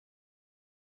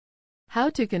How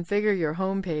to configure your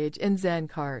home page in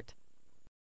ZenCart.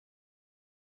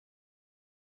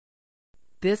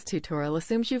 This tutorial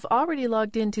assumes you've already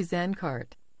logged into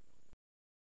ZenCart.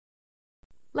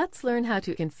 Let's learn how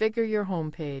to configure your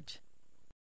home page.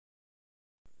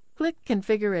 Click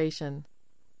Configuration.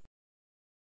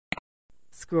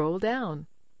 Scroll down.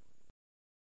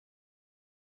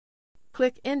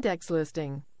 Click Index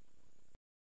Listing.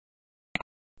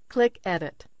 Click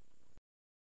Edit.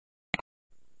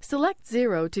 Select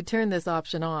 0 to turn this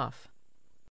option off.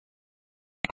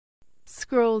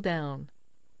 Scroll down.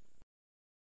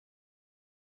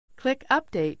 Click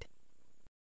Update.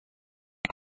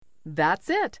 That's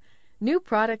it! New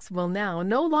products will now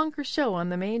no longer show on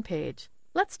the main page.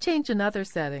 Let's change another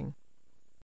setting.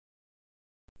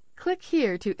 Click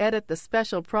here to edit the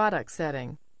Special Product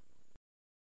setting.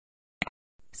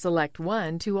 Select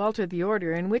 1 to alter the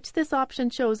order in which this option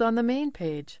shows on the main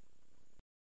page.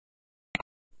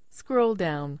 Scroll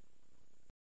down.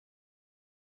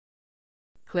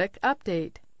 Click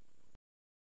Update.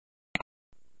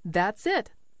 That's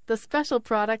it! The special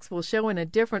products will show in a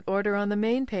different order on the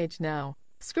main page now.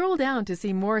 Scroll down to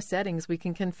see more settings we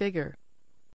can configure.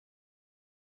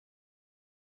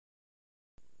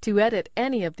 To edit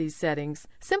any of these settings,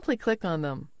 simply click on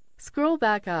them. Scroll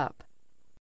back up.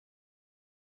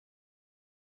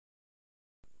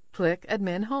 Click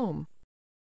Admin Home.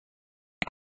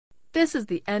 This is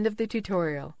the end of the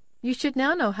tutorial. You should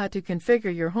now know how to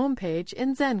configure your home page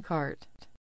in ZenCart.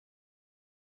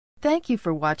 Thank you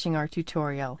for watching our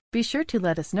tutorial. Be sure to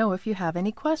let us know if you have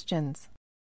any questions.